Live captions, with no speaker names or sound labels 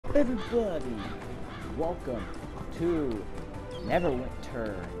Everybody, welcome to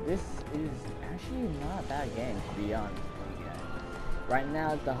NeverWinter. This is actually not a bad game, to be honest with you guys. Right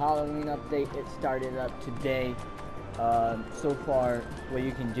now, the Halloween update, it started up today. So far, what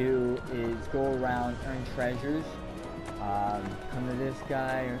you can do is go around, earn treasures, come to this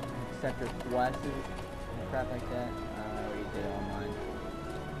guy, or accept requests, and crap like that. I already did it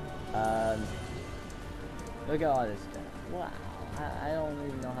online. Look at all this stuff. Wow. I don't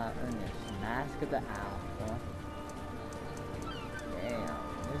even know how to earn this. Mask of the Owl, huh? Damn,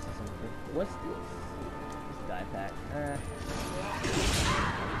 this is some good. What's this? This die pack.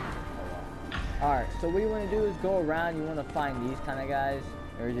 Oh well. Alright, so what you want to do is go around. You want to find these kind of guys,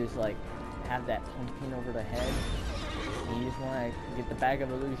 or just like have that pumpkin over the head. And you just want to get the bag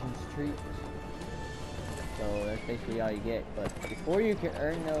of illusions treats. So that's basically all you get. But before you can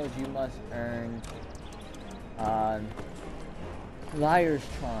earn those, you must earn Liar's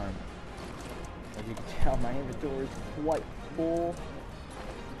Charm. As you can tell, my inventory is quite full.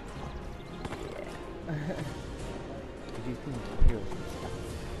 Yeah. Did you can heal some stuff?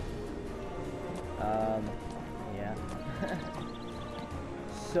 Yeah.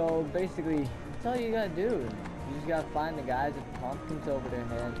 So basically, that's all you gotta do. You just gotta find the guys with pumpkins over their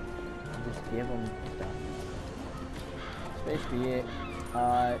head and just give them stuff. That's basically it.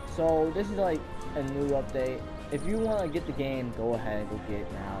 So this is like a new update. If you want to get the game, go ahead, go get it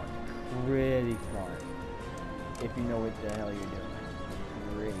now. It's pretty fun. If you know what the hell you're doing. It's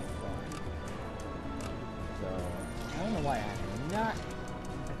pretty fun. So, I don't know why I have not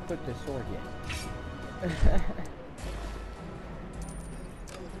equipped the sword yet.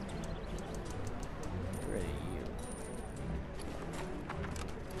 Pretty you.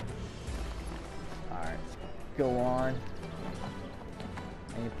 Alright, go on.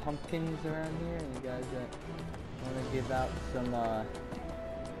 Any pumpkins around here? Any guys that want to give out some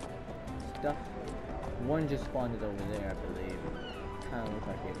stuff? One just spawned it over there, I believe. Kind of looks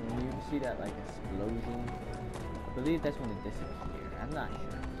like it. When you see that like explosion, I believe that's when it disappeared. I'm not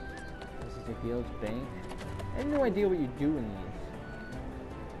sure. This is the guild's bank. I have no idea what you do in these.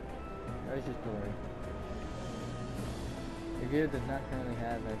 There's your story. The guild does not currently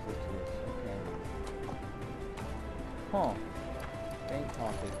have access to this. Okay. Huh. Bank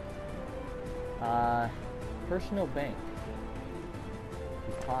pocket. Personal bank.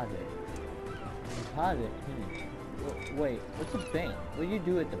 Deposit. Deposit? Wait, what's a bank? What do you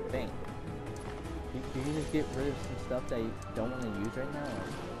do at the bank? Do you just get rid of some stuff that you don't want to use right now?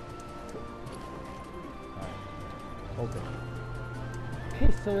 Alright. Open.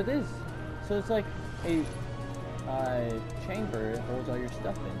 Okay, so it is. So it's like a chamber that holds all your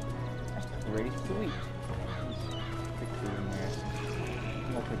stuff in. That's pretty sweet. Put you in there.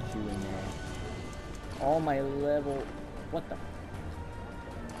 I'll put you in there. All my level. What the?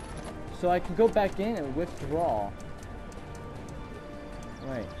 So I can go back in and withdraw.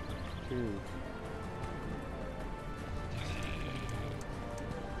 Wait. Choose.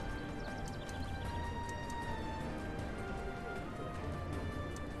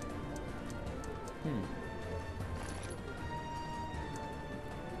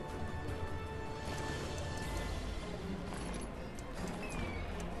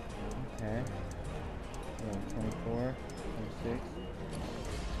 Okay. 24, 26,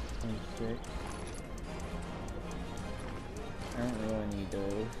 26. I don't really need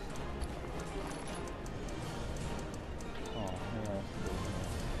those. Oh, what else is in there?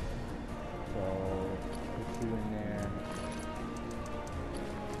 So, put you in there.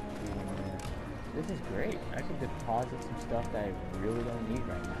 Put you in there. This is great. I could deposit some stuff that I really don't need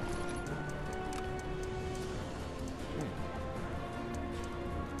right now.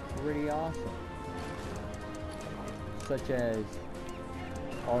 Pretty awesome. Such as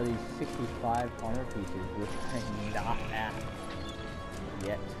all these 65 armor pieces, which I'm not at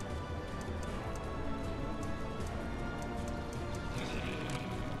yet.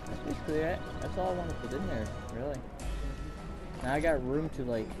 That's basically it. That's all I want to put in there, really. Now I got room to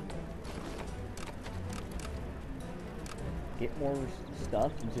like get more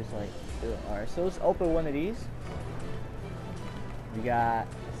stuff and just like do it. Alright, so let's open one of these. We got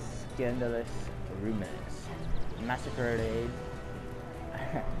Scandalous Ruminants. Masquerade.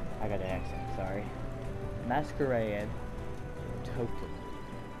 I got the accent, sorry. Masquerade Token.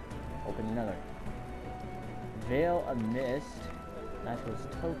 Open another. Veil of Mist. Masquerade's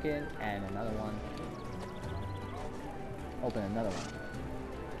Token. And another one. Open another one.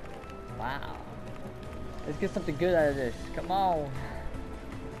 Wow. Let's get something good out of this. Come on.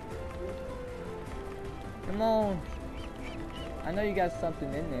 Come on. I know you got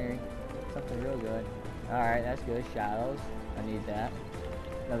something in there. Something real good. Alright, that's good. Shadows. I need that.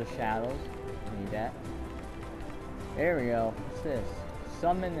 Another shadows. Need that. There we go. What's this?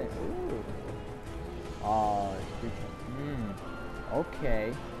 Summon it. Ooh. Oh,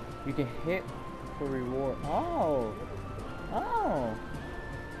 okay. You can hit for reward. Oh. Oh.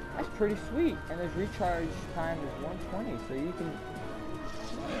 That's pretty sweet. And this recharge time is 120, so you can.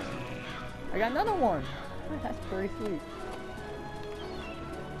 I got another one. That's pretty sweet.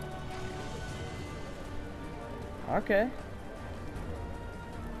 Okay.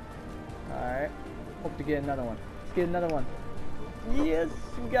 Alright. Hope to get another one. Let's get another one. Yes,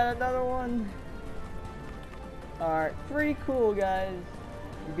 we got another one. Alright, pretty cool, guys.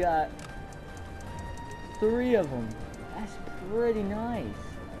 We got 3 of them. That's pretty nice.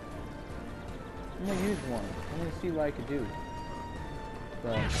 I'm gonna use one. I'm gonna see what I could do. So.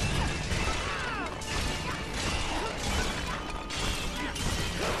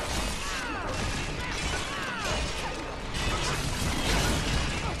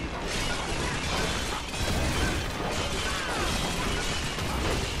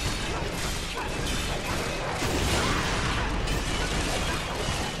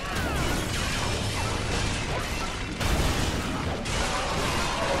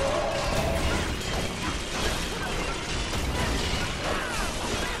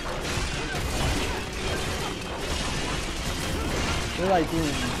 They're like doing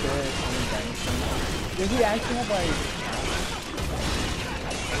good. Does he actually have like?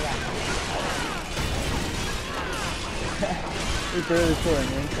 We barely put an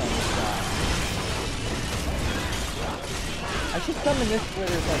inch on the shot. I should summon this where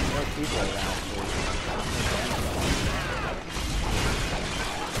there's like more people around.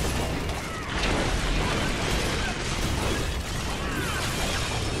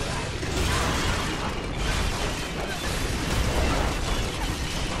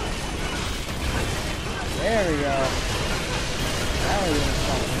 There we go. Now we're doing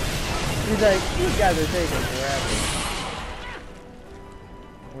something. He's like, these guys are taking forever.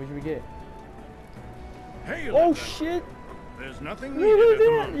 What did we get? Hey, oh shit! There's nothing Look at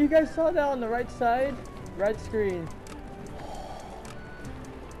that! moment. You guys saw that on the right side? Right screen.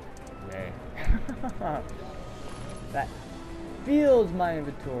 Yeah. That fills my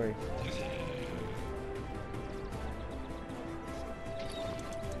inventory.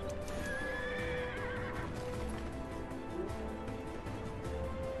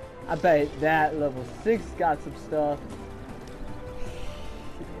 I bet that level 6 got some stuff.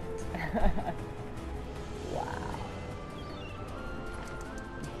 Wow.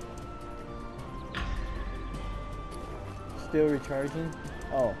 Still recharging?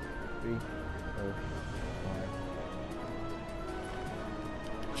 Oh, 3, 4,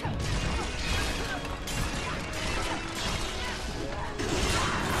 5.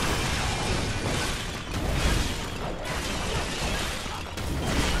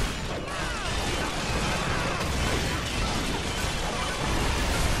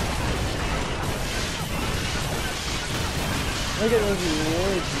 Look at those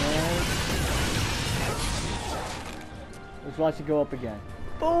rewards, man. Let's watch it go up again.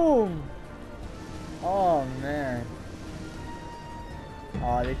 Boom! Oh, man.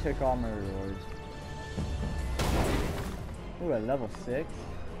 Oh, they took all my rewards. Ooh, at level 6?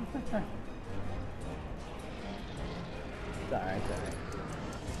 It's alright, it's alright.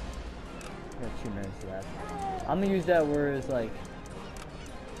 We have 2 minutes left. I'm gonna use that where it's like,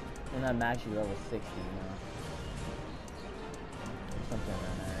 when I'm actually level 60, you know? Something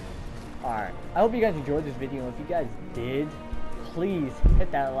around there. Alright, I hope you guys enjoyed this video. If you guys did, please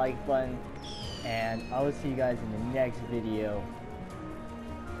hit that like button, and I will see you guys in the next video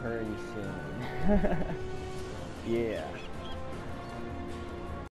pretty soon. Yeah.